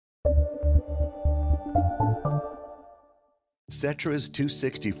Setra's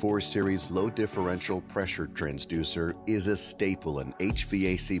 264 series low differential pressure transducer is a staple in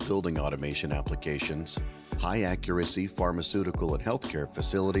HVAC building automation applications, high accuracy pharmaceutical and healthcare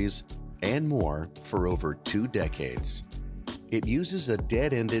facilities, and more for over 2 decades. It uses a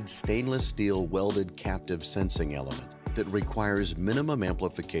dead-ended stainless steel welded captive sensing element that requires minimum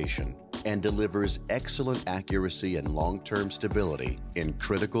amplification and delivers excellent accuracy and long-term stability in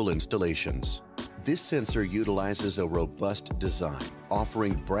critical installations. This sensor utilizes a robust design,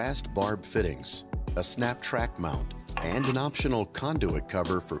 offering brass barb fittings, a snap track mount, and an optional conduit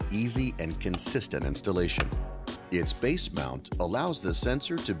cover for easy and consistent installation. Its base mount allows the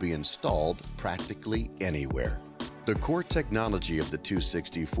sensor to be installed practically anywhere. The core technology of the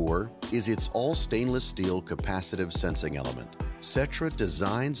 264 is its all stainless steel capacitive sensing element. Setra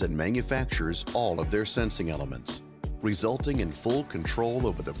designs and manufactures all of their sensing elements, resulting in full control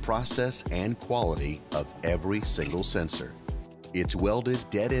over the process and quality of every single sensor. Its welded,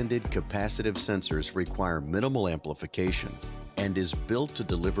 dead-ended capacitive sensors require minimal amplification and is built to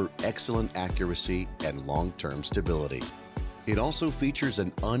deliver excellent accuracy and long-term stability. It also features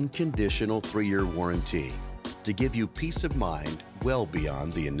an unconditional 3-year warranty to give you peace of mind well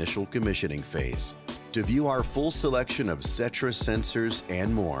beyond the initial commissioning phase. To view our full selection of Setra sensors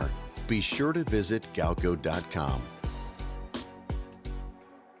and more, be sure to visit Galco.com.